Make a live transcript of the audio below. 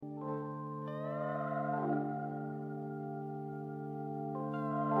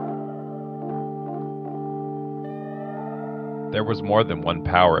There was more than one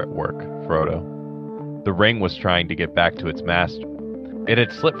power at work, Frodo. The ring was trying to get back to its master. It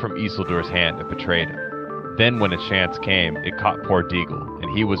had slipped from Isildur's hand and betrayed him. Then when a chance came, it caught poor Deagle,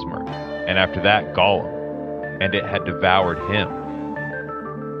 and he was murdered. And after that, Gollum. And it had devoured him.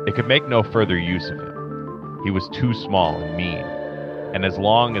 It could make no further use of him. He was too small and mean. And as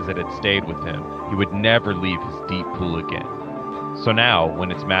long as it had stayed with him, he would never leave his deep pool again. So now,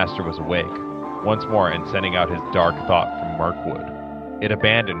 when its master was awake, once more and sending out his dark thought from Mirkwood, it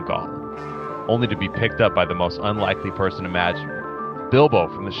abandoned Gollum, only to be picked up by the most unlikely person imaginable, Bilbo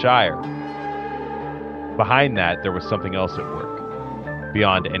from the Shire. Behind that, there was something else at work,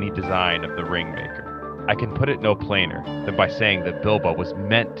 beyond any design of the ring maker. I can put it no plainer than by saying that Bilbo was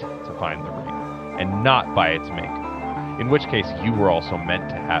meant to find the ring, and not by its maker, in which case you were also meant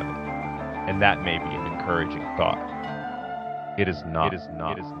to have it, and that may be an encouraging thought. It is not,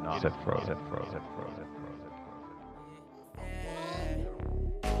 said Frodo.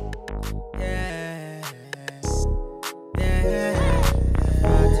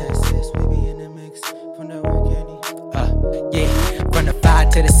 From the 5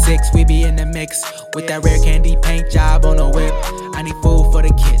 to the 6, we be in the mix with that rare candy paint job on the whip. I need food for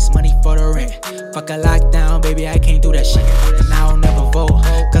the kids, money for the rent. Fuck a lockdown, baby, I can't do that shit. And I don't never vote,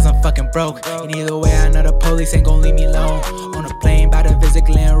 cause I'm fucking broke. And either way, I know the police ain't gon' leave me alone. On a plane by the visit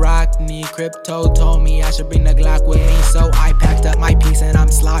Glen Rock, need crypto told me I should bring the Glock with me. So I packed up my piece and I'm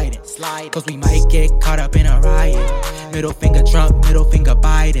sliding. Cause we might get caught up in a riot. Middle finger Trump, middle finger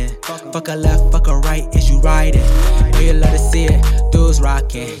Biden. Fuck a left, fuck a right, is you riding? Know you love to see it, dudes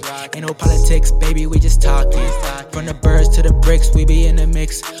rocking. Ain't no politics, baby, we just talking. From the birds to the bricks, we be in the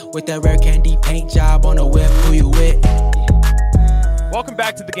mix with that rare candy paint job on the whip. Who you with? Welcome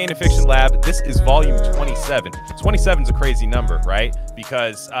back to the Gain of Fiction Lab. This is volume 27. 27 is a crazy number, right?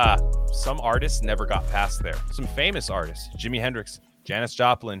 Because some artists never got past there. Some famous artists, Jimi Hendrix, Janis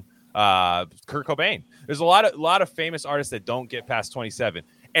Joplin, Kurt Cobain. There's a lot of famous artists that don't get past 27.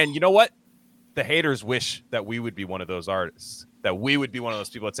 And you know what? The haters wish that we would be one of those artists, that we would be one of those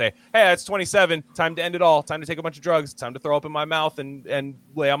people that say, hey, it's 27, time to end it all, time to take a bunch of drugs, time to throw up in my mouth and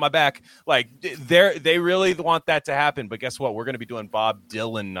lay on my back. Like, they really want that to happen. But guess what? We're going to be doing Bob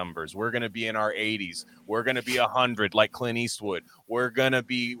Dylan numbers. We're going to be in our 80s. We're going to be 100 like Clint Eastwood. We're going to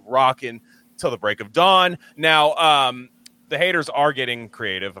be rocking till the break of dawn. Now, the haters are getting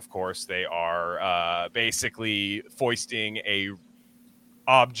creative, of course. They are basically foisting a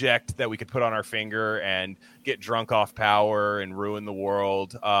object that we could put on our finger and get drunk off power and ruin the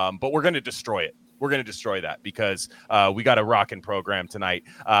world. But we're going to destroy it. We're going to destroy that because we got a rockin' program tonight.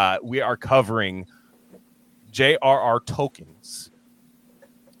 We are covering J.R.R. Tolkien's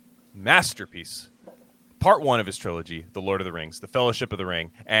masterpiece, part 1 of his trilogy, The Lord of the Rings, The Fellowship of the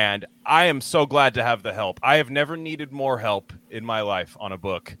Ring. And I am so glad to have the help. I have never needed more help in my life on a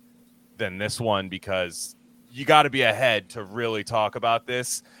book than this one, because you got to be ahead to really talk about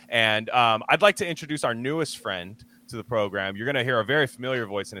this. And I'd like to introduce our newest friend to the program. You're going to hear a very familiar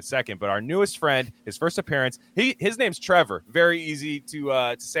voice in a second, but our newest friend, his first appearance, his name's Trevor. Very easy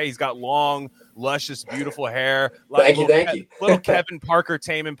to say. He's got long, luscious, beautiful hair. Thank you. Little Kevin Parker,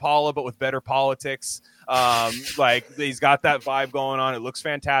 Tame Impala, but with better politics. Like, he's got that vibe going on. It looks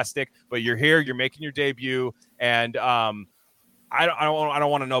fantastic. But you're here. You're making your debut, and I don't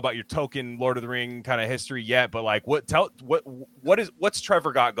want to know about your Tolkien Lord of the Ring kind of history yet, but like, what's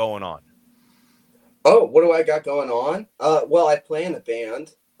Trevor got going on? Oh, what do I got going on? Well, I play in a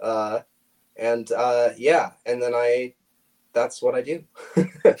band, and that's what I do.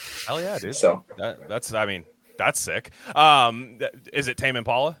 Hell yeah, dude. So that's sick. Is it Tame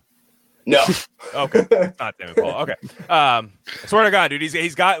Impala? No. Okay, it's not Tame Impala. Okay. I swear to God, dude,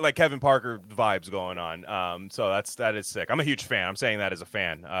 he's got like Kevin Parker vibes going on. So that is sick. I'm a huge fan. I'm saying that as a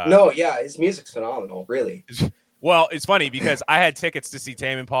fan. No, yeah, his music's phenomenal, really. Well, it's funny because I had tickets to see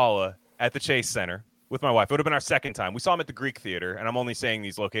Tame Impala at the Chase Center with my wife. It would have been our second time. We saw him at the Greek Theater, and I'm only saying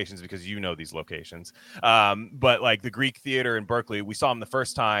these locations because you know these locations. But like the Greek Theater in Berkeley, we saw him the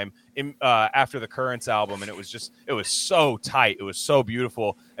first time after the Currents album, and it was so tight. It was so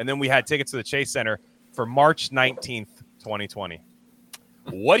beautiful. And then we had tickets to the Chase Center for March 19th, 2020.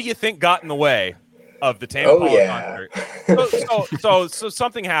 What do you think got in the way of the Tame Impala concert? So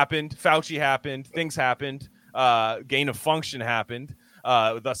something happened. Fauci happened. Things happened. Gain of function happened.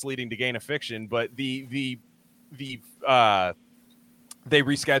 Thus leading to Gain of Fiction, but they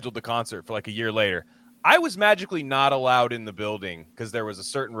rescheduled the concert for like a year later. I was magically not allowed in the building because there was a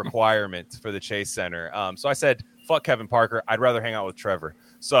certain requirement for the Chase Center. So I said, fuck Kevin Parker. I'd rather hang out with Trevor.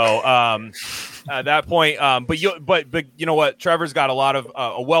 So at that point. But you know what? Trevor's got a lot of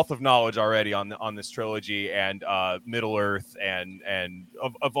a wealth of knowledge already on this trilogy and Middle Earth and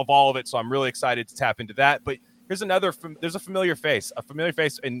of all of it. So I'm really excited to tap into that. But here's another. There's a familiar face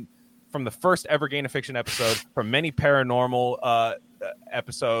from the first ever Gain of Fiction episode, from many paranormal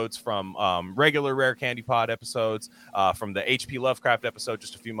episodes, from regular Rare Candy Pod episodes, from the H.P. Lovecraft episode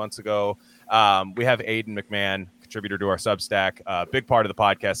just a few months ago. We have Aidan McMahon, contributor to our Substack, big part of the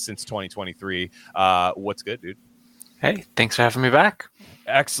podcast since 2023. What's good, dude? Hey, thanks for having me back.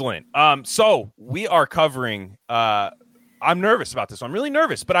 Excellent. So we are covering. I'm nervous about this. I'm really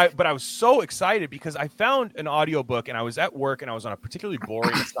nervous, but I was so excited because I found an audiobook and I was at work and I was on a particularly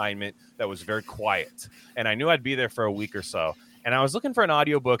boring assignment that was very quiet, and I knew I'd be there for a week or so. And I was looking for an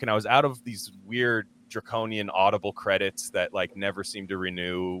audiobook and I was out of these weird draconian Audible credits that like never seem to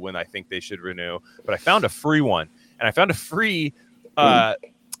renew when I think they should renew. But I found a free one, and I found a free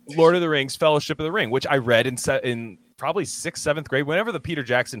Lord of the Rings Fellowship of the Ring, which I read in probably 6th, 7th grade. Whenever the Peter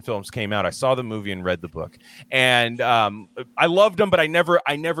Jackson films came out, I saw the movie and read the book, and I loved them, but I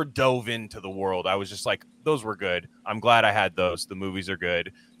never dove into the world. I was just like, those were good. I'm glad I had those. The movies are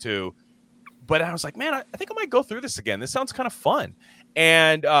good too. But I was like, man, I think I might go through this again. This sounds kind of fun.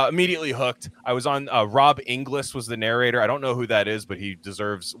 And immediately hooked. I was on Rob Inglis was the narrator. I don't know who that is, but he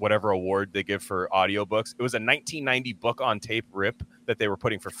deserves whatever award they give for audiobooks. It was a 1990 book on tape rip that they were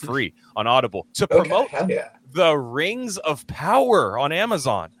putting for free on Audible to promote the Rings of Power on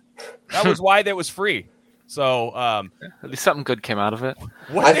Amazon. That was why that was free. So at least something good came out of it.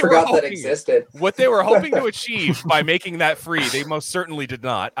 I forgot that existed. What they were hoping to achieve by making that free, they most certainly did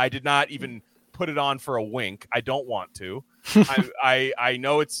not. I did not even put it on for a wink. I don't want to. I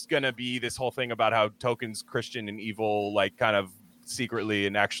know it's gonna be this whole thing about how Tolkien's Christian and evil, like kind of secretly,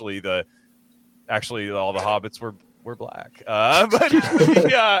 and actually all the hobbits were black. But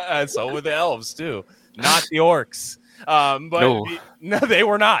yeah, so were the elves too, not the orcs. But no, they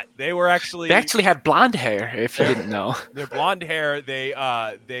were not. They actually had blonde hair. If you didn't know, their blonde hair. They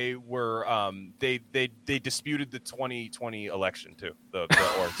disputed the 2020 election too. The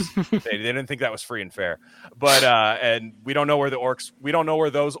orcs. they didn't think that was free and fair. But and we don't know where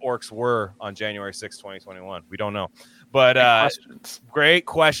those orcs were on January 6, 2021. We don't know. But great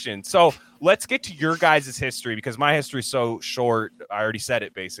question. So let's get to your guys' history, because my history is so short. I already said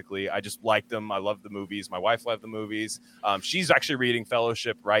it, basically. I just liked them. I love the movies. My wife loved the movies. She's actually reading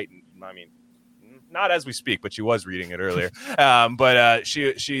Fellowship right. I mean, not as we speak, but she was reading it earlier. But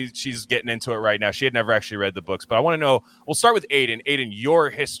she's getting into it right now. She had never actually read the books. But I want to know, we'll start with Aidan. Aidan, your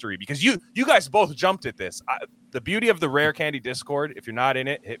history, because you guys both jumped at this. The beauty of the Rare Candy Discord, if you're not in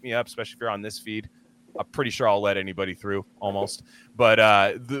it, hit me up, especially if you're on this feed. I'm pretty sure I'll let anybody through almost, but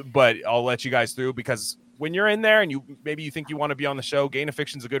I'll let you guys through, because when you're in there and maybe you think you want to be on the show, Gain of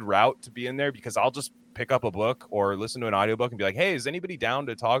Fiction's a good route to be in there, because I'll just pick up a book or listen to an audiobook and be like, hey, is anybody down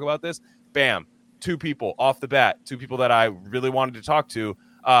to talk about this? Bam. 2 people off the bat, 2 people that I really wanted to talk to.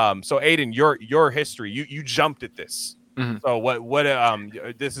 So Aidan, your history, you jumped at this. Mm-hmm. So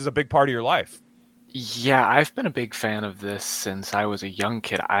what this is a big part of your life. Yeah, I've been a big fan of this since I was a young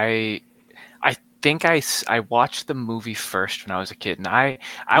kid. I think I watched the movie first when I was a kid, and I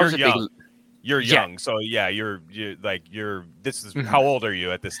was a young. You're young, yeah. So yeah, you're this is how old are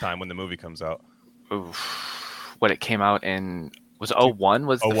you at this time when the movie comes out? When it came out in was 01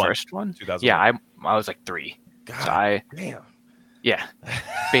 was the first one? 2001. Yeah, I was like 3. God, so damn. Yeah,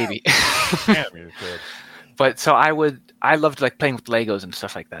 baby. Damn, you're a kid. But so I loved like playing with Legos and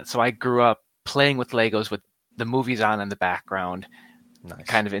stuff like that. So I grew up playing with Legos with the movies on in the background. Nice.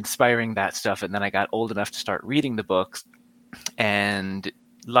 Kind of inspiring that stuff. And then I got old enough to start reading the books, and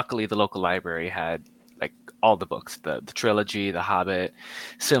luckily the local library had like all the books, the trilogy, The Hobbit,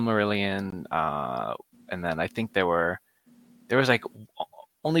 Silmarillion, and then I think there was like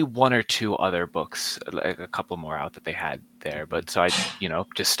only 1 or 2 other books, like a couple more out that they had there. But so I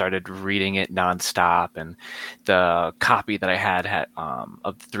just started reading it nonstop, and the copy that I had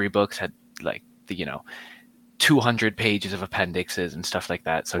of the 3 books had like the 200 pages of appendixes and stuff like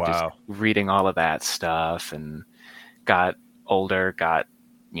that. So wow. Just reading all of that stuff, and got older, got,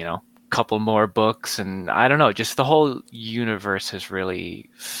 couple more books, and I don't know, just the whole universe has really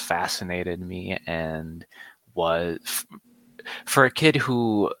fascinated me, and was for a kid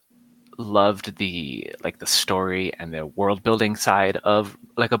who loved the story and the world building side of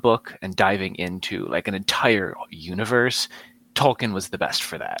like a book and diving into like an entire universe, Tolkien was the best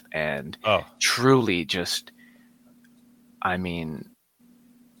for that. And truly just, I mean,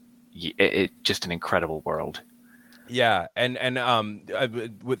 it just an incredible world. Yeah, and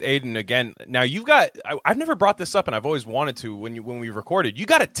with Aidan again. Now you've got. I've never brought this up, and I've always wanted to. When we recorded, you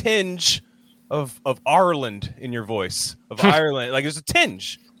got a tinge of Ireland in your voice, of Ireland. Like there's a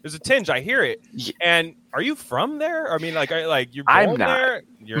tinge. I hear it. And are you from there? I mean, like you're born I'm not. there?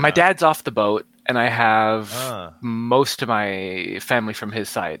 My dad's off the boat, and I have most of my family from his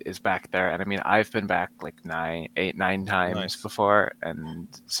side is back there. And I mean, I've been back like 9 times before. And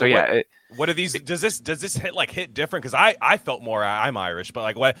so yeah. What are these? Does this hit different? Because I felt more. I'm Irish, but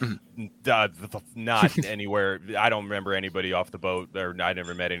like what? Not anywhere. I don't remember anybody off the boat, or I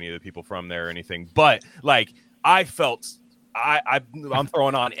never met any of the people from there or anything. But like I felt, I'm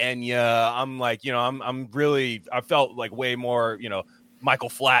throwing on Enya. I'm like, I'm really. I felt like way more, Michael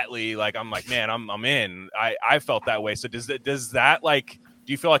Flatley. Like I'm like, man, I'm in. I felt that way. So does that like?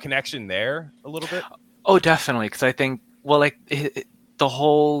 Do you feel a connection there a little bit? Oh, definitely. Because I think the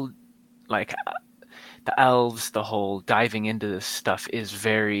whole. Like the elves, the whole diving into this stuff is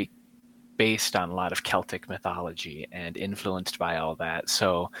very based on a lot of Celtic mythology and influenced by all that.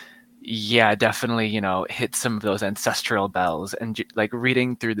 So yeah, definitely, hit some of those ancestral bells, and like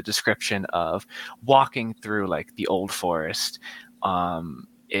reading through the description of walking through like the old forest, walking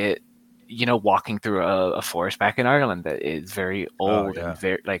through a forest back in Ireland that is very old and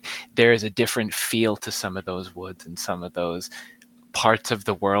very like there is a different feel to some of those woods and some of those parts of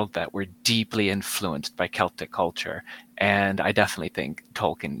the world that were deeply influenced by Celtic culture. And I definitely think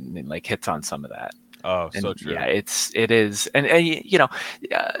Tolkien like hits on some of that. Oh, and so true. Yeah, it is. And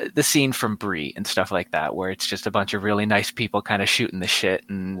the scene from Bree and stuff like that, where it's just a bunch of really nice people kind of shooting the shit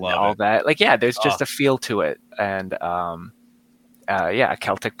and all that. Like, yeah, there's just a feel to it. And, a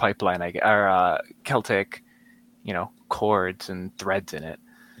Celtic pipeline, or Celtic, chords and threads in it.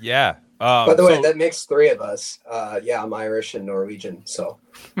 Yeah. By the way, that makes three of us. I'm Irish and Norwegian, so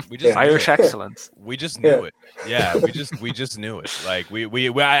we just Irish excellence. We just knew it. Yeah, we just knew it. Like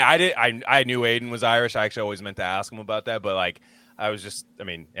I knew Aiden was Irish. I actually always meant to ask him about that, but like I was just,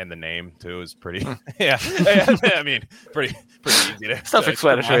 and the name too is pretty. Yeah, I mean, pretty easy to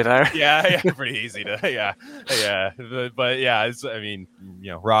self-explanatory there. Yeah, pretty easy to. Yeah. But yeah, it's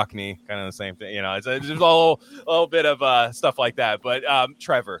Rockney, kind of the same thing. It's just a little bit of stuff like that. But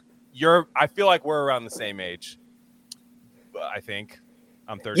Trevor. I feel like we're around the same age. I think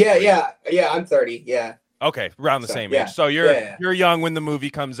I'm 30. Yeah. I'm 30. Yeah. Okay, around the same age. So you're young when the movie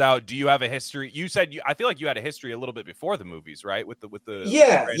comes out. Do you have a history? You said I feel like you had a history a little bit before the movies, right? With the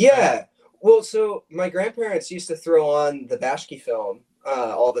Yeah. Well, so my grandparents used to throw on the Bashki film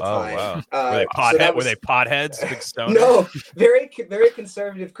all the time. Wow. Were they potheads? Big stoners? No, very very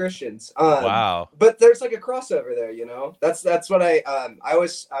conservative Christians. Wow. But there's like a crossover there, That's what I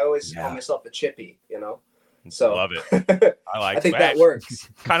always call myself a chippy, So love it. I think that works.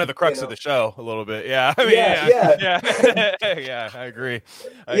 Kind of the crux of the show a little bit. Yeah. Yeah. I agree.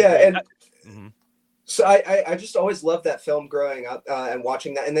 So I just always loved that film growing up and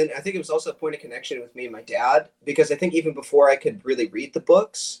watching that. And then I think it was also a point of connection with me and my dad, because I think even before I could really read the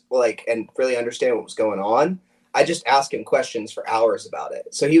books, and really understand what was going on, I just asked him questions for hours about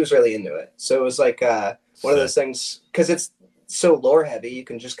it. So he was really into it. So it was like one of those things, because it's so lore heavy, you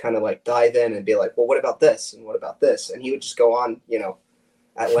can just kind of like dive in and be like, well, what about this? And what about this? And he would just go on,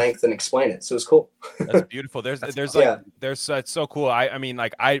 at length and explain it. So it's cool. That's beautiful. It's so cool.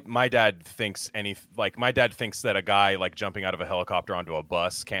 My dad thinks that a guy like jumping out of a helicopter onto a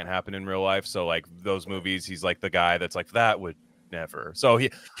bus can't happen in real life. So like those movies, he's like the guy that's like, that would never. So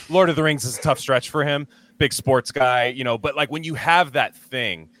Lord of the Rings is a tough stretch for him. Big sports guy, but like when you have that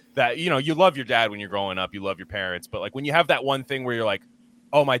thing that, you love your dad when you're growing up, you love your parents, but like when you have that one thing where you're like,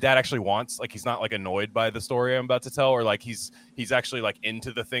 oh, my dad actually wants, like, he's not like annoyed by the story I'm about to tell, or like he's actually like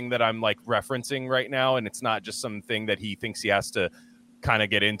into the thing that I'm like referencing right now, and it's not just something that he thinks he has to kind of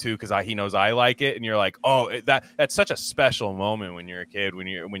get into because he knows I like it, and you're like, oh, that's such a special moment when you're a kid. When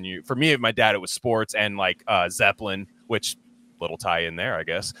you for me, my dad, it was sports and like Zeppelin, which little tie in there, I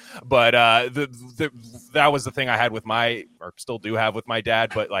guess. But that was the thing I had or still do have with my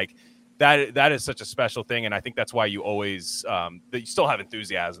dad, but like. That is such a special thing, and I think that's why you always you still have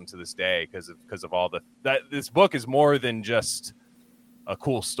enthusiasm to this day because of all this book is more than just a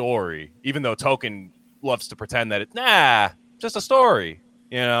cool story. Even though Tolkien loves to pretend that it's just a story,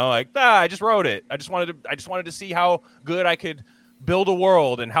 I just wrote it. I just wanted to see how good I could build a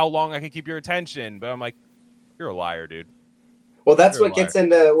world and how long I could keep your attention. But I'm like, you're a liar, dude. Well, that's what gets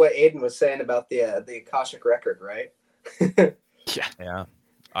into what Aiden was saying about the Akashic record, right? Yeah.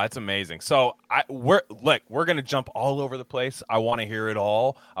 That's amazing. So we're going to jump all over the place. I want to hear it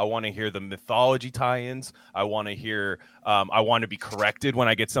all. I want to hear the mythology tie-ins. I want to hear. I want to be corrected when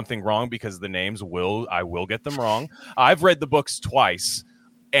I get something wrong, because the names I will get them wrong. I've read the books twice,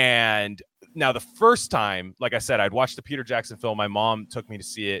 and Now the first time, like I said, I'd watched the Peter Jackson film. My mom took me to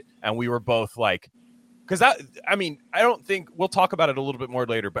see it, and we were both like, because I don't think, we'll talk about it a little bit more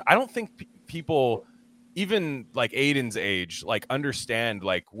later, but I don't think people, even like Aiden's age, like understand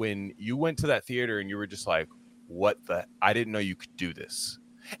like when you went to that theater and you were just like, I didn't know you could do this.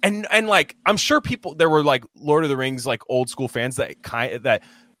 And like, I'm sure there were like Lord of the Rings, like old school fans that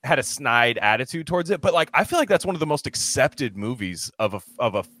had a snide attitude towards it. But like, I feel like that's one of the most accepted movies of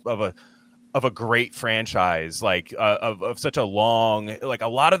a great franchise, like of such a long, like a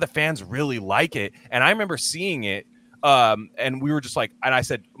lot of the fans really like it. And I remember seeing it. And we were just like, and I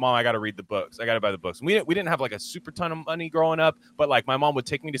said, Mom, I got to read the books. I got to buy the books. And we didn't have like a super ton of money growing up, but like my mom would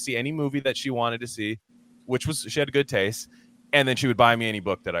take me to see any movie that she wanted to see, she had good taste. And then she would buy me any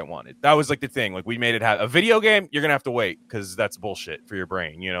book that I wanted. That was like the thing. Like we made it happen. A video game, you're gonna have to wait because that's bullshit for your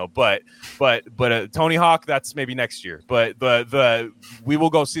brain, you know. But Tony Hawk, that's maybe next year. But we will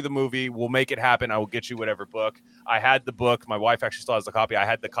go see the movie. We'll make it happen. I will get you whatever book. I had the book. My wife actually still has the copy. I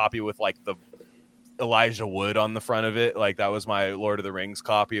had the copy with like the Elijah Wood on the front of it. Like that was my Lord of the Rings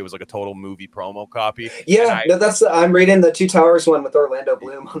copy. It was like a total movie promo copy. Yeah, I'm reading the Two Towers one with Orlando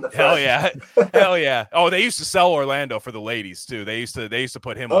Bloom on the front. Hell yeah. Oh, they used to sell Orlando for the ladies too. They used to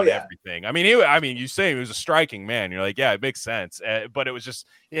put him on everything. I mean, you say he was a striking man. You're like, yeah, it makes sense. But it was just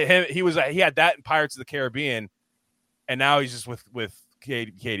he had that in Pirates of the Caribbean, and now he's just with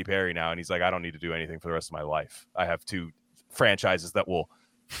Katy Perry now, and he's like, I don't need to do anything for the rest of my life. I have 2 franchises that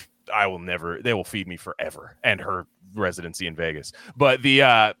they will feed me forever, and her residency in Vegas. But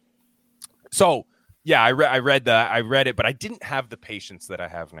I read it, but I didn't have the patience that I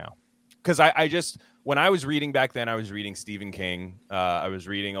have now. Because I just, when I was reading back then, I was reading Stephen King. I was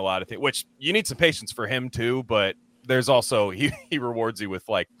reading a lot of things, which you need some patience for him too, but there's also, he rewards you with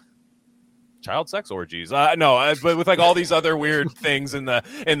like child sex orgies. But with like all these other weird things in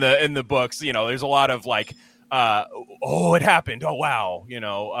the books, you know, there's a lot of like, it happened. Oh, wow. You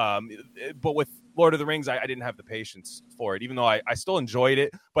know, but with Lord of the Rings, I didn't have the patience for it, even though I still enjoyed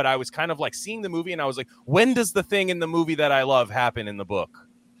it. But I was kind of like seeing the movie and I was like, when does the thing in the movie that I love happen in the book?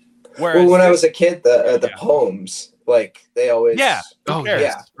 Whereas when I was a kid, the poems, like they always. Yeah. Who cares?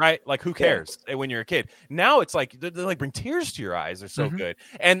 Yeah. Right. Like who cares when you're a kid? Now it's like, they like bring tears to your eyes. They're so good.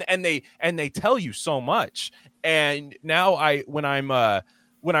 And they tell you so much. And now when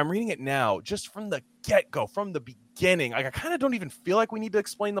I'm reading it now, just from the get-go, from the beginning, like I kind of don't even feel like we need to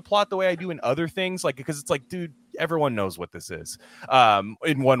explain the plot the way I do in other things, like because it's like, dude, everyone knows what this is,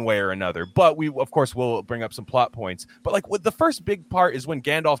 in one way or another. But we, of course, will bring up some plot points. But like, the first big part is when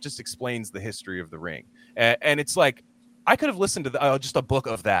Gandalf just explains the history of the ring, and it's like I could have listened to just a book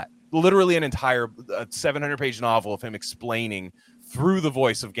of that, literally an entire 700-page novel of him explaining through the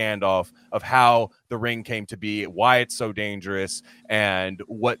voice of Gandalf of how the ring came to be, why it's so dangerous, and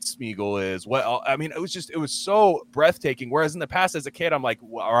what Smeagol is. It was so breathtaking. Whereas in the past, as a kid, I'm like,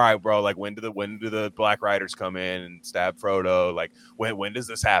 well, all right, bro, like when do the Black Riders come in and stab Frodo? Like when does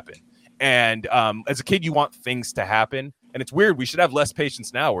this happen? And as a kid, you want things to happen, and it's weird. We should have less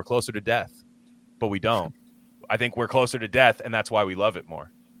patience now. We're closer to death, but we don't. I think we're closer to death, and that's why we love it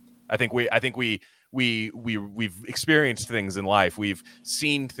more. I think we've experienced things in life. We've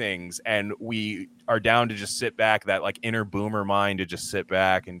seen things, and we are down to just sit back, that like inner boomer mind to just sit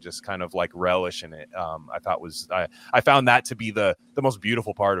back and just kind of like relish in it. I found that to be the most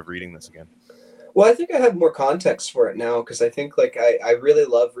beautiful part of reading this again. Well, I think I have more context for it now, because I think like I really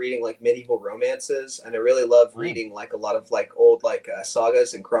love reading like medieval romances, and I really love reading like a lot of like old like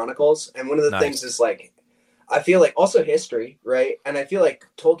sagas and chronicles. And one of the things is like, I feel like also history, right? And I feel like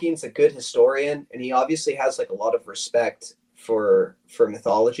Tolkien's a good historian, and he obviously has like a lot of respect for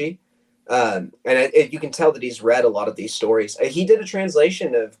mythology. And you can tell that he's read a lot of these stories. He did a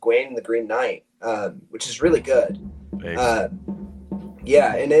translation of Gawain and the Green Knight, which is really good.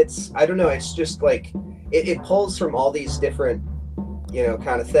 Yeah, and I don't know, it's just like it pulls from all these different, you know,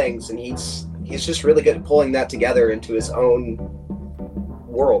 kind of things, and he's just really good at pulling that together into his own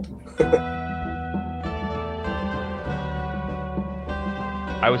world.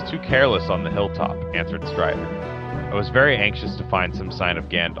 I was too careless on the hilltop, answered Strider. I was very anxious to find some sign of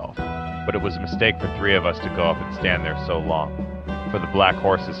Gandalf, but it was a mistake for 3 of us to go up and stand there so long. For the black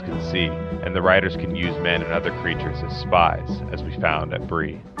horses can see, and the riders can use men and other creatures as spies, as we found at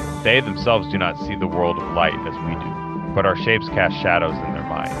Bree. They themselves do not see the world of light as we do, but our shapes cast shadows in their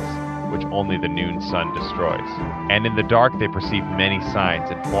minds, which only the noon sun destroys. And in the dark they perceive many signs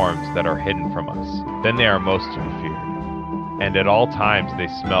and forms that are hidden from us. Then they are most to be feared. And at all times they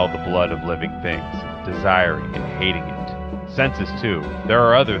smell the blood of living things, desiring and hating it. Senses, too, there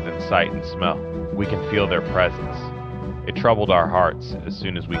are other than sight and smell. We can feel their presence. It troubled our hearts as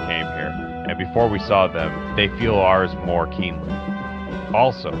soon as we came here, and before we saw them, they feel ours more keenly.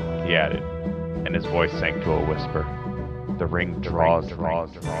 Also, he added, and his voice sank to a whisper, the ring draws.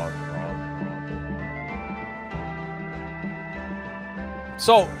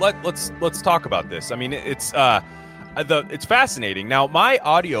 So let's talk about this. I mean, it's fascinating. Now, my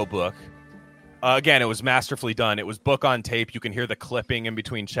audiobook, again, it was masterfully done. It was book on tape. You can hear the clipping in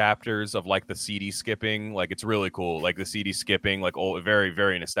between chapters of like the CD skipping. Like, it's really cool. Like the CD skipping, like old, very,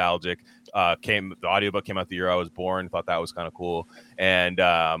 very nostalgic. The audiobook came out the year I was born. Thought that was kind of cool. And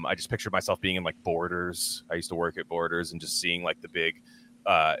I just pictured myself being in like Borders. I used to work at Borders and just seeing like the big,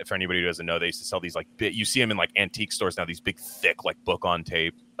 for anybody who doesn't know, they used to sell these like you see them in like antique stores now, these big thick like book on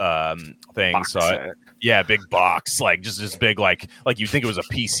tape things. Yeah, big box, like just this big like you think it was a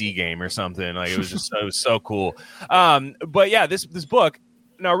PC game or something. Like it was so cool. But yeah, this book,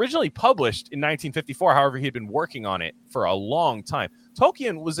 now originally published in 1954. However, he had been working on it for a long time.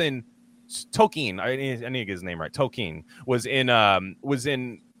 Tolkien, I need to get his name right. Tolkien was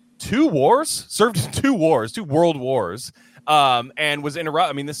in two wars, served in two world wars. And was interrupted.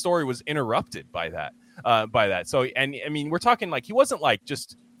 I mean, this story was interrupted by that. So, and I mean, we're talking like he wasn't like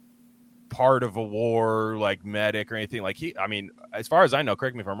just part of a war, like medic or anything. Like I mean, as far as I know,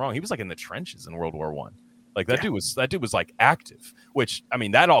 correct me if I'm wrong, he was like in the trenches in World War I. Like that dude was like active. Which I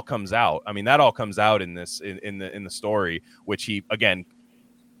mean, that all comes out. I mean, that all comes out in this in the story, which he again.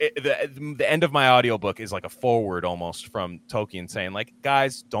 The end of my audiobook is like a forward almost from Tolkien saying like,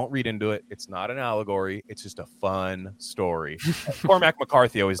 guys, don't read into it. It's not an allegory. It's just a fun story. Cormac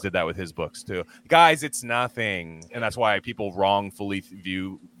McCarthy always did that with his books too. Guys, it's nothing. And that's why people wrongfully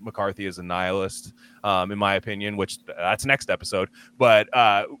view McCarthy as a nihilist, in my opinion, which that's next episode. But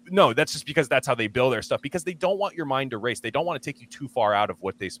no, that's just because that's how they build their stuff, because they don't want your mind to race. They don't want to take you too far out of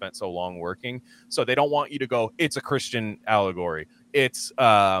what they spent so long working. So they don't want you to go, it's a Christian allegory. It's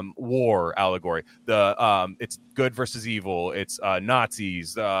war allegory. It's good versus evil. It's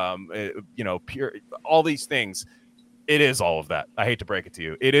Nazis. Pure. All these things. It is all of that. I hate to break it to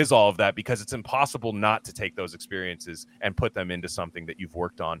you. It is all of that because it's impossible not to take those experiences and put them into something that you've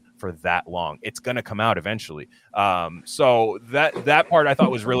worked on for that long. It's going to come out eventually. So that part I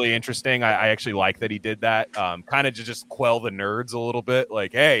thought was really interesting. I actually like that he did that. Kind of to just quell the nerds a little bit.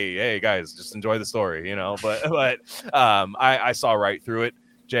 Like, hey guys, just enjoy the story, you know. But I saw right through it.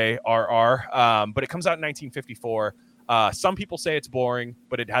 JRR. But it comes out in 1954. Some people say it's boring,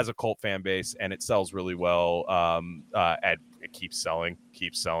 but it has a cult fan base and it sells really well. And it keeps selling.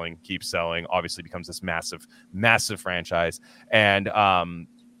 Obviously becomes this massive franchise, and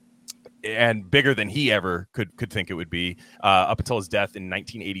bigger than he ever could think it would be, up until his death in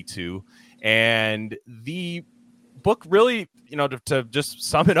 1982. And the book really, to just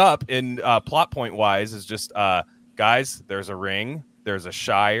sum it up in plot point wise, is just guys, there's a ring, there's a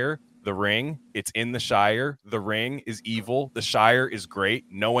Shire. The ring, it's in the Shire. The ring is evil. The Shire is great.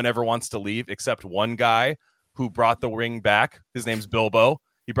 No one ever wants to leave except one guy who brought the ring back. His name's Bilbo.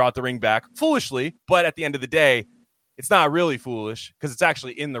 He brought the ring back foolishly, but at the end of the day, it's not really foolish because it's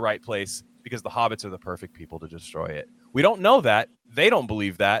actually in the right place because the hobbits are the perfect people to destroy it. We don't know that. They don't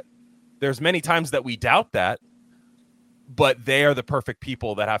believe that. There's many times that we doubt that, but they are the perfect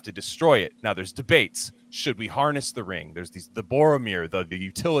people that have to destroy it. Now, there's debates. Should we harness the ring? There's the Boromir, the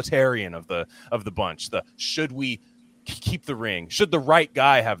utilitarian of the bunch. Should we keep the ring? Should the right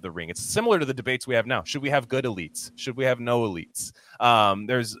guy have the ring? It's similar to the debates we have now. Should we have good elites? Should we have no elites?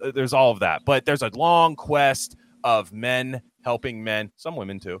 There's all of that, but there's a long quest of men helping men, some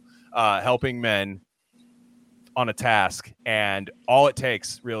women too, helping men on a task, and all it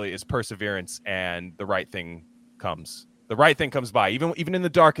takes really is perseverance, and the right thing comes. The right thing comes by, even in the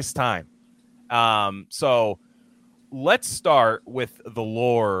darkest time. So let's start with the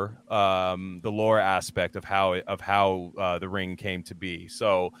lore aspect of how the ring came to be.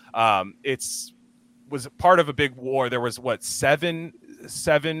 So was part of a big war. There was seven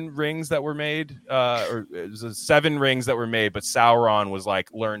rings that were made, or it was 7 rings that were made, but Sauron was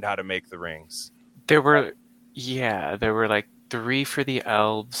learned how to make the rings. There were like 3 for the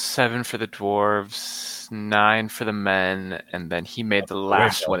elves, 7 for the dwarves, 9 for the men, and then he made the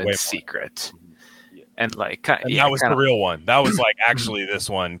last one in secret. And that was the real one. That was actually this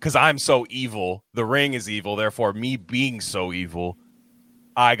one, because I'm so evil. The ring is evil. Therefore, me being so evil,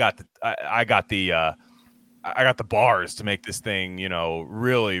 I got the bars to make this thing,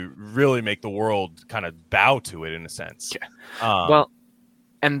 really, really make the world kind of bow to it in a sense. Yeah.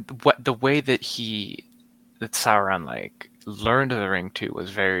 And the way that Sauron learned the ring too was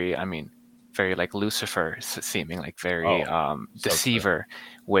very like Lucifer seeming, very deceiver,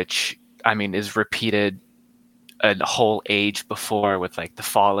 which is repeated a whole age before with like the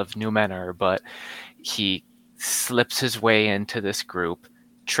fall of Numenor, but he slips his way into this group,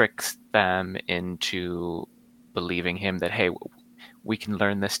 tricks them into believing him that, hey, we can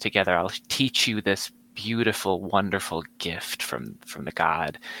learn this together. I'll teach you this beautiful, wonderful gift from the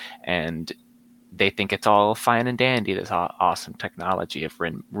god. And they think it's all fine and dandy, this awesome technology of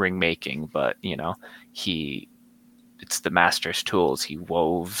ring making, but it's the master's tools. He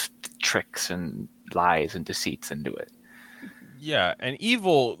wove tricks and lies and deceits into it. Yeah, and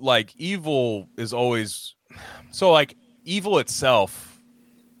evil is always so, like, evil itself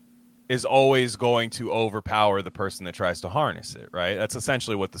is always going to overpower the person that tries to harness it, right? That's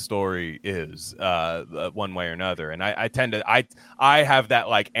essentially what the story is, one way or another. And I have that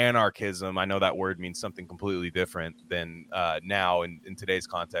like anarchism. I know that word means something completely different than now in today's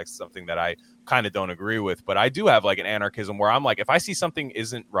context, something that I kind of don't agree with. But I do have like an anarchism where I'm like, if I see something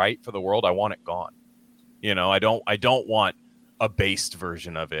isn't right for the world, I want it gone. You know, I don't want a based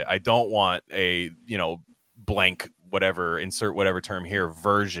version of it. I don't want a, blank, whatever, insert whatever term here,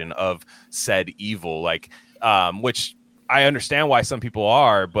 version of said evil, like, which I understand why some people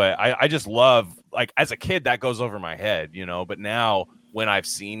are, but I just love, like, as a kid, that goes over my head, but now when I've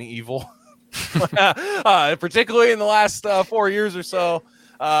seen evil, particularly in the last 4 years or so,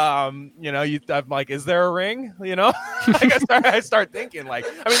 I'm like, is there a ring? I start thinking, like,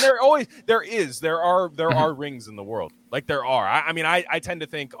 I mean, there are rings in the world, like there are. I tend to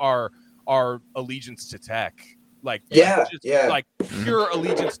think our allegiance to tech, like, like pure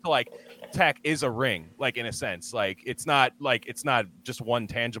allegiance to like tech is a ring, like, in a sense, like it's not just one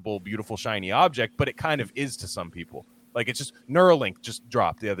tangible, beautiful, shiny object, but it kind of is to some people. Like, it's just Neuralink just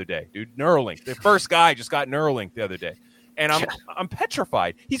dropped the other day, dude. Neuralink, the first guy just got Neuralink the other day. And I'm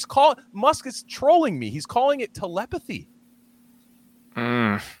petrified. Musk is trolling me. He's calling it telepathy.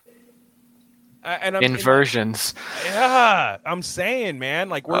 And inversions. I'm saying, man,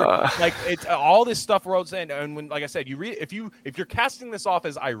 like, we're like, it's all this stuff we're saying. And when, like I said, you read, if you're casting this off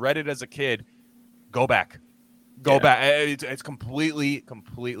as I read it as a kid, go back. It's completely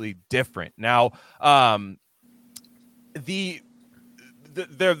different. Now, the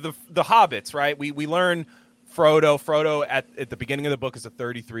hobbits, right? We learn Frodo at the beginning of the book is a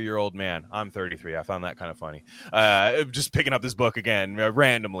 33-year-old man. I'm 33. I found that kind of funny. Just picking up this book again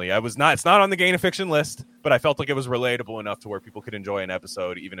randomly. It's not on the Gain of Fiction list, but I felt like it was relatable enough to where people could enjoy an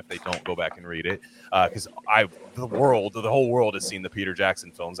episode even if they don't go back and read it. Because the whole world has seen the Peter Jackson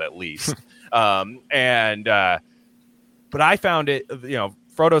films at least. But I found it,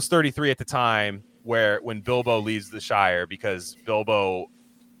 Frodo's 33 at the time when Bilbo leaves the Shire, because Bilbo,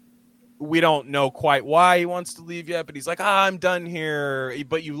 we don't know quite why he wants to leave yet, but he's like, I'm done here.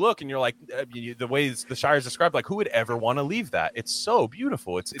 But you look and you're like, the way the Shire is described, like, who would ever want to leave that? It's so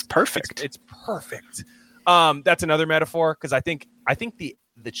beautiful. It's perfect. It's perfect. That's another metaphor, because I think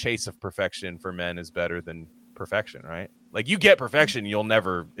the chase of perfection for men is better than perfection, right? Like, you get perfection, you'll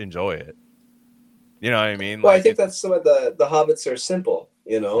never enjoy it. You know what I mean? Well, like, I think that's some of the hobbits are simple,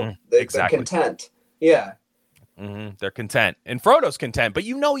 they're content. Yeah. Mm-hmm. They're content, and Frodo's content, but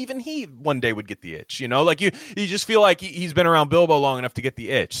even he one day would get the itch. Like, you just feel like he's been around Bilbo long enough to get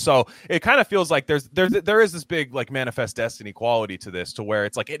the itch. So it kind of feels like there is this big, like, manifest destiny quality to this, to where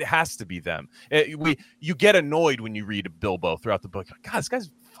it's like it has to be them. You get annoyed when you read Bilbo throughout the book. You're like, God, this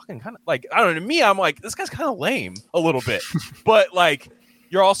guy's fucking kind of like, I don't know. To me, I'm like, this guy's kind of lame a little bit, but like,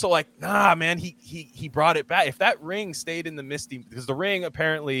 you're also like, nah, man, he brought it back. If that ring stayed in the Misty, because the ring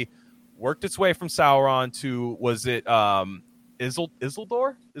apparently worked its way from Sauron to, was it Isildur?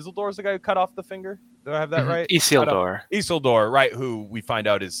 Isildur is the guy who cut off the finger. Do I have that right? Isildur, right? Who we find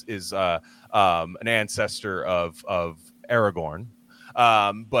out is an ancestor of Aragorn.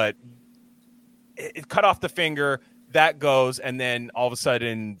 But it cut off the finger. That goes, and then all of a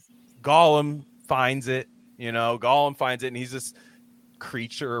sudden, Gollum finds it. Gollum finds it, and he's this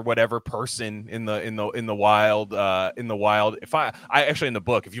creature or whatever person in the wild. If I actually, in the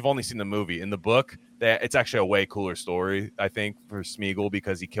book, if you've only seen the movie, in the book, it's actually a way cooler story, I think, for Smeagol,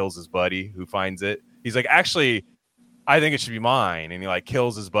 because he kills his buddy who finds it. He's like, actually, I think it should be mine, and he like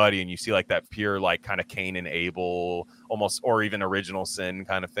kills his buddy, and you see like that pure, like, kind of Cain and Abel almost, or even original sin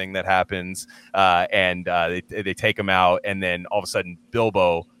kind of thing that happens, and they take him out, and then all of a sudden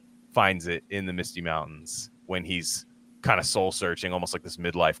Bilbo finds it in the Misty Mountains when he's kind of soul searching, almost like this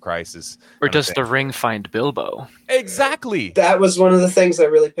midlife crisis. Or does the ring find Bilbo? Exactly. That was one of the things I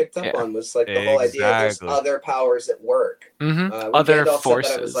really picked up on, was like the whole idea there's other powers at work. Other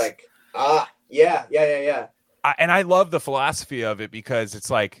forces. I was like, yeah. And I love the philosophy of it, because it's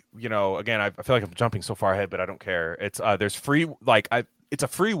like, again, I feel like I'm jumping so far ahead, but I don't care. It's there's free, like, it's a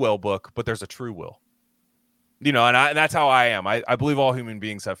free will book, but there's a true will. You know, and that's how I am. I believe all human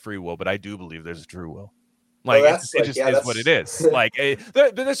beings have free will, but I do believe there's a true will. Like, well, it just is what it is. Like,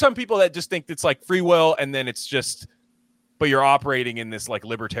 there's some people that just think it's like free will, and then it's just, but you're operating in this like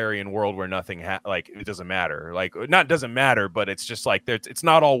libertarian world where nothing like it doesn't matter. Like, not doesn't matter, but it's just like it's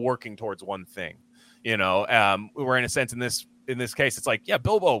not all working towards one thing. You know, we're in a sense in this case, it's like, yeah,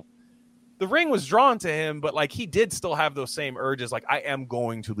 Bilbo, the ring was drawn to him, but like he did still have those same urges. Like, I am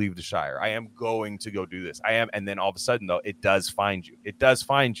going to leave the Shire. I am going to go do this. I am. And then all of a sudden, though, it does find you. It does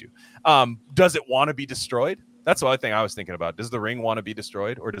find you. Does it want to be destroyed? That's the other thing I was thinking about. Does the ring want to be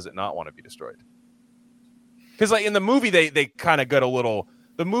destroyed, or does it not want to be destroyed? Because like in the movie, they kind of get a little.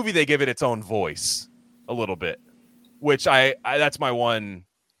 The movie, they give it its own voice a little bit, which I that's my one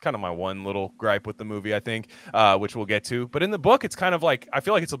little gripe with the movie, I think, which we'll get to. But in the book, it's kind of like, I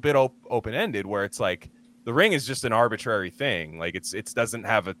feel like it's a bit open-ended, where it's like the ring is just an arbitrary thing. Like it's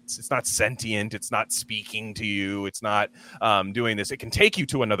not sentient. It's not speaking to you. It's not doing this. It can take you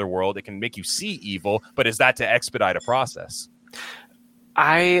to another world. It can make you see evil. But is that to expedite a process?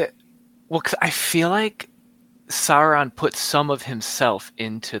 I feel like Sauron put some of himself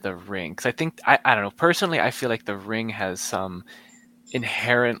into the ring. Because I think, I don't know, personally, I feel like the ring has some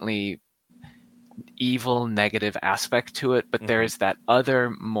inherently evil, negative aspect to it, but there is that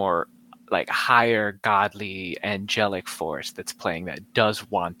other more like higher godly angelic force that's playing that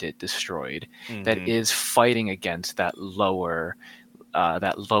does want it destroyed, that is fighting against that lower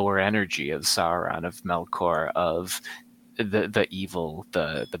energy of Sauron, of Melkor, of the evil,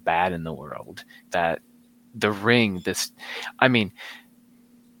 the bad in the world. That the ring,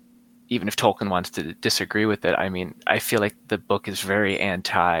 even if Tolkien wants to disagree with it, I mean, I feel like the book is very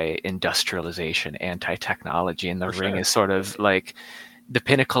anti-industrialization, anti-technology, and the ring is sort of like the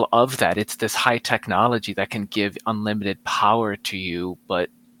pinnacle of that. It's this high technology that can give unlimited power to you, but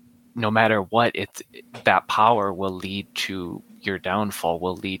no matter what, that power will lead to your downfall,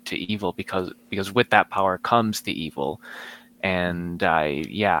 will lead to evil, because with that power comes the evil. And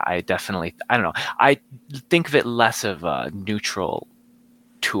I definitely, I don't know, I think of it less of a neutral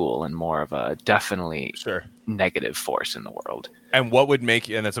tool and more of a definitely negative force in the world. And what would make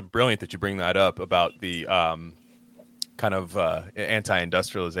you, and that's a brilliant that you bring that up about the kind of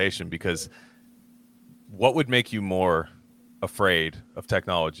anti-industrialization, because what would make you more afraid of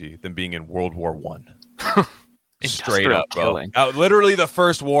technology than being in World War I? Straight up, bro. Literally the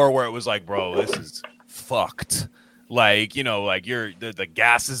first war where it was like, bro, this is fucked. Like, you know, like the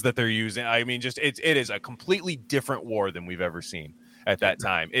gases that they're using. I mean, just it is a completely different war than we've ever seen at that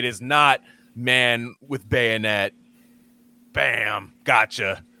time. It is not man with bayonet, bam,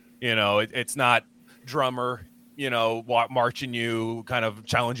 gotcha. You know, it's not drummer, you know, marching you, kind of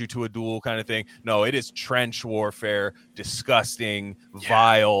challenge you to a duel kind of thing. No, it is trench warfare, disgusting,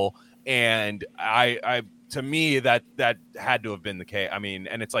 vile. And I to me, that had to have been the case. I mean,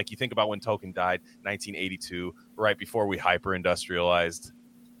 and it's like, you think about when Tolkien died, 1982, right before we hyper-industrialized.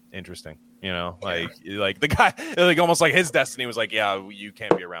 Interesting. You know, like the guy, like almost like his destiny was like, yeah, you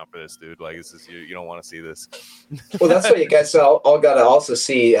can't be around for this, dude. Like, this is you don't want to see this. Well, that's what you guys all got to also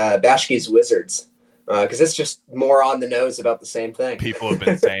see Bashki's Wizards, because it's just more on the nose about the same thing. People have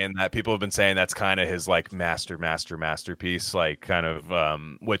been saying that. People have been saying that's kind of his like masterpiece, like kind of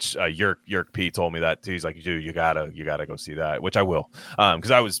which Yerk P told me that too. He's like, dude, you gotta go see that, which I will,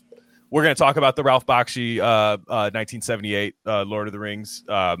 because we're going to talk about the Ralph Bakshi 1978 Lord of the Rings.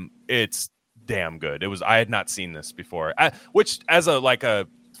 It's damn good. I had not seen this before, which as a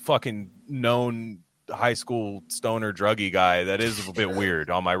fucking known high school stoner druggy guy, that is a bit weird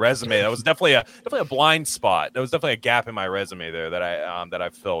on my resume. That was definitely a blind spot. There was definitely a gap in my resume there that I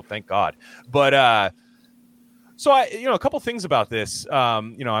filled. Thank God. But so a couple things about this.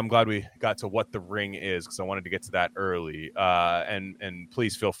 I'm glad we got to what the ring is, because I wanted to get to that early. And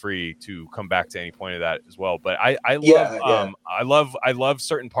please feel free to come back to any point of that as well. But I love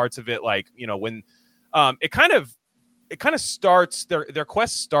certain parts of it, like, you know, when it kind of starts, their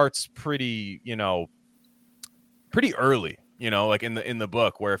quest starts pretty early, you know, like in the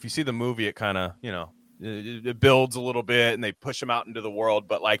book, where if you see the movie, it kind of, you know, it builds a little bit and they push him out into the world,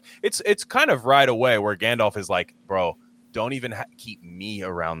 but like it's kind of right away where Gandalf is like, bro, don't even keep me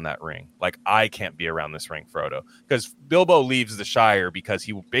around that ring. Like, I can't be around this ring, Frodo, because Bilbo leaves the Shire because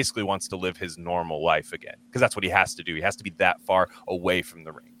he basically wants to live his normal life again, because that's what he has to do. He has to be that far away from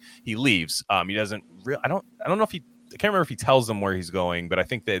the ring. He leaves. He doesn't I don't know if I can't remember if he tells them where he's going, but I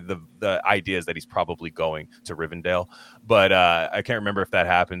think that the idea is that he's probably going to Rivendell. But I can't remember if that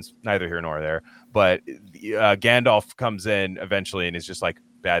happens. Neither here nor there. But Gandalf comes in eventually and is just like,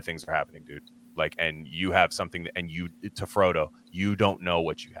 bad things are happening, dude. Like, and you have something that, and you to Frodo, you don't know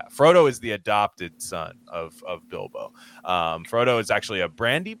what you have. Frodo is the adopted son of Bilbo. Frodo is actually a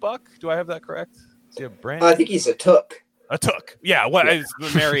brandy buck. Do I have that correct? Is he a brandy? I think he's a took. A took, yeah.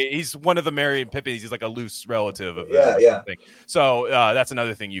 He's one of the Merry and Pippins. He's like a loose relative of something. So that's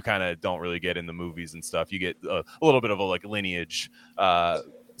another thing you kind of don't really get in the movies and stuff. You get a little bit of a like lineage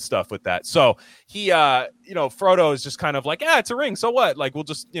stuff with that. So he, Frodo is just kind of like, it's a ring. So what? Like we'll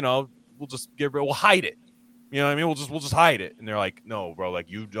just we'll hide it. You know what I mean? We'll just hide it. And they're like, no, bro. Like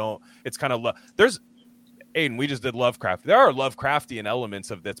you don't. It's kind of there's. Aiden, we just did Lovecraft. There are Lovecraftian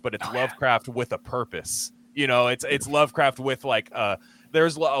elements of this, but it's Lovecraft with a purpose. It's Lovecraft with like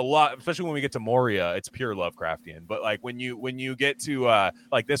there's a lot, especially when we get to Moria, it's pure Lovecraftian. But like when you get to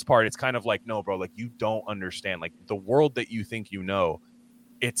like this part, it's kind of like, no, bro, like you don't understand. Like the world that you think you know,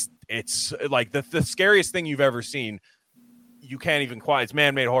 it's like the scariest thing you've ever seen. You can't even quite. It's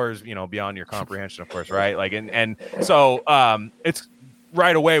man-made horrors, beyond your comprehension, of course, right? Like and so it's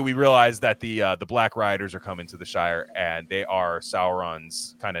right away we realize that the Black Riders are coming to the Shire, and they are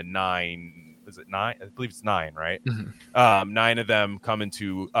Sauron's kind of 9. Is it 9? I believe it's 9, right? Mm-hmm. 9 of them coming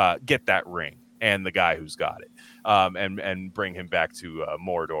to get that ring and the guy who's got it, and bring him back to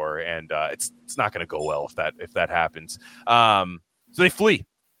Mordor. And it's not going to go well if that happens. So they flee.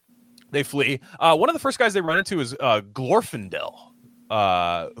 One of the first guys they run into is Glorfindel,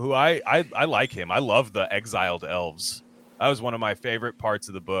 who I like him. I love the exiled elves. That was one of my favorite parts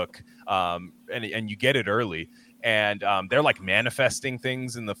of the book, and you get it early. And they're like manifesting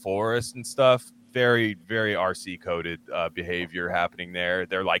things in the forest and stuff. Very, very RC coded behavior happening there.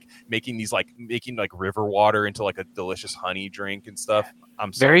 They're like making river water into like a delicious honey drink and stuff.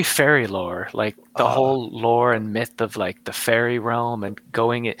 Very fairy lore, like the whole lore and myth of like the fairy realm and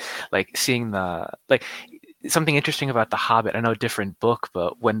seeing something interesting about The Hobbit. I know different book,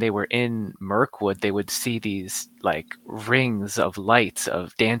 but when they were in Mirkwood, they would see these like rings of lights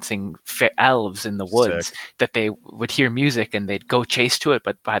of dancing elves in the woods that they would hear music and they'd go chase to it.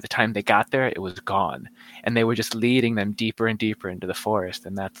 But by the time they got there, it was gone. And they were just leading them deeper and deeper into the forest.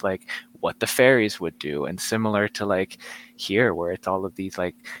 And that's like what the fairies would do. And similar to like here, where it's all of these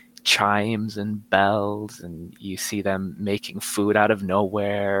like chimes and bells, and you see them making food out of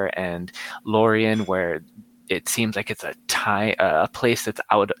nowhere. And Lorien, where it seems like it's a place that's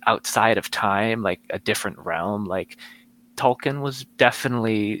outside of time, like a different realm. Like Tolkien was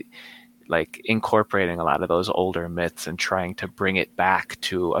definitely like incorporating a lot of those older myths and trying to bring it back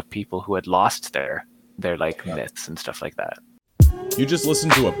to a people who had lost their myths and stuff like that. You just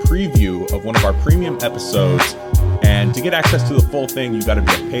listened to a preview of one of our premium episodes, and to get access to the full thing, you got to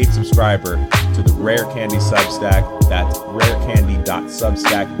be a paid subscriber to the Rare Candy Substack. That's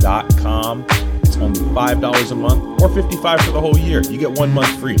rarecandy.substack.com. It's only $5 a month or $55 for the whole year. You get 1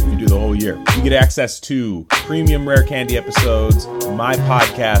 month free if you do the whole year. You get access to premium Rare Candy episodes, my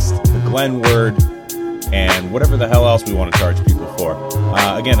podcast, the Glenn Word, and whatever the hell else we want to charge people for.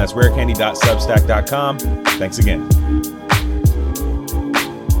 Again, that's rarecandy.substack.com. Thanks again.